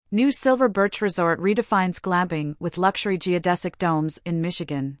New Silver Birch Resort redefines glamping with luxury geodesic domes in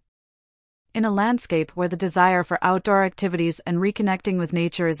Michigan. In a landscape where the desire for outdoor activities and reconnecting with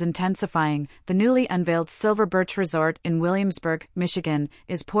nature is intensifying, the newly unveiled Silver Birch Resort in Williamsburg, Michigan,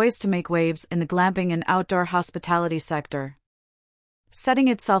 is poised to make waves in the glamping and outdoor hospitality sector. Setting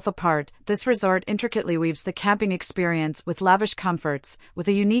itself apart, this resort intricately weaves the camping experience with lavish comforts, with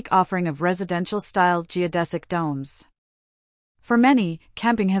a unique offering of residential-style geodesic domes. For many,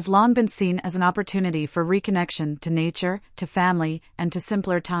 camping has long been seen as an opportunity for reconnection to nature, to family, and to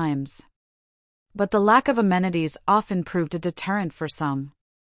simpler times. But the lack of amenities often proved a deterrent for some.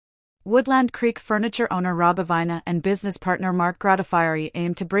 Woodland Creek furniture owner Rob Avina and business partner Mark Gratifieri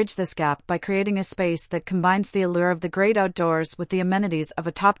aim to bridge this gap by creating a space that combines the allure of the great outdoors with the amenities of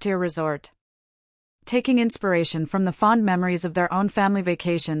a top-tier resort. Taking inspiration from the fond memories of their own family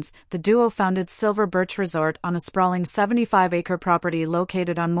vacations, the duo founded Silver Birch Resort on a sprawling 75-acre property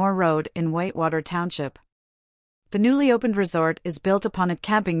located on Moore Road in Whitewater Township. The newly opened resort is built upon a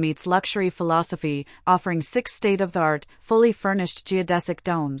camping meets luxury philosophy, offering 6 state-of-the-art, fully furnished geodesic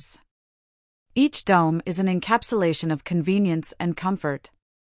domes. Each dome is an encapsulation of convenience and comfort.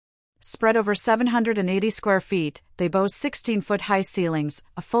 Spread over 780 square feet, they boast 16-foot-high ceilings,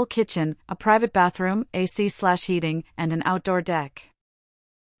 a full kitchen, a private bathroom, AC/heating, and an outdoor deck.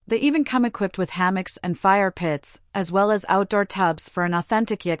 They even come equipped with hammocks and fire pits, as well as outdoor tubs for an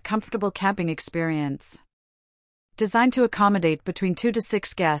authentic yet comfortable camping experience. Designed to accommodate between 2 to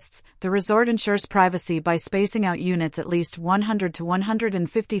 6 guests, the resort ensures privacy by spacing out units at least 100 to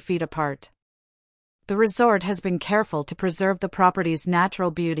 150 feet apart. The resort has been careful to preserve the property's natural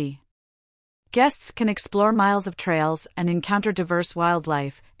beauty. Guests can explore miles of trails and encounter diverse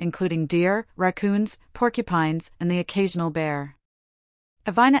wildlife, including deer, raccoons, porcupines, and the occasional bear.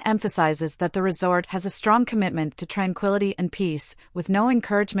 Avina emphasizes that the resort has a strong commitment to tranquility and peace, with no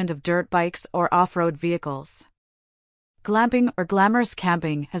encouragement of dirt bikes or off-road vehicles. Glamping or glamorous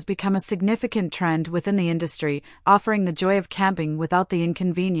camping has become a significant trend within the industry, offering the joy of camping without the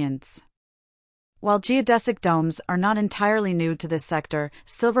inconvenience. While geodesic domes are not entirely new to this sector,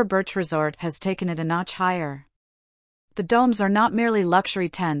 Silver Birch Resort has taken it a notch higher. The domes are not merely luxury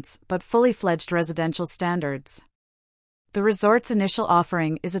tents, but fully fledged residential standards. The resort's initial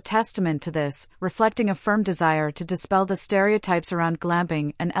offering is a testament to this, reflecting a firm desire to dispel the stereotypes around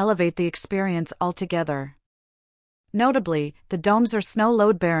glamping and elevate the experience altogether. Notably, the domes are snow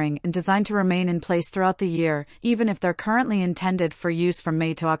load-bearing and designed to remain in place throughout the year, even if they're currently intended for use from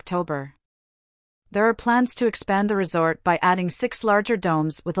May to October. There are plans to expand the resort by adding 6 larger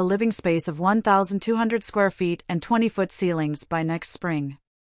domes with a living space of 1,200 square feet and 20-foot ceilings by next spring.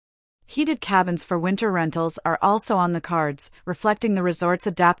 Heated cabins for winter rentals are also on the cards, reflecting the resort's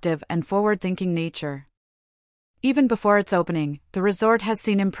adaptive and forward-thinking nature. Even before its opening, the resort has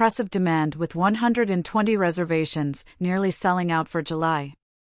seen impressive demand with 120 reservations, nearly selling out for July.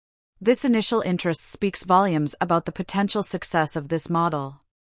 This initial interest speaks volumes about the potential success of this model.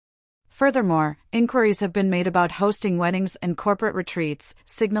 Furthermore, inquiries have been made about hosting weddings and corporate retreats,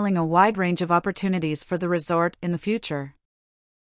 signaling a wide range of opportunities for the resort in the future.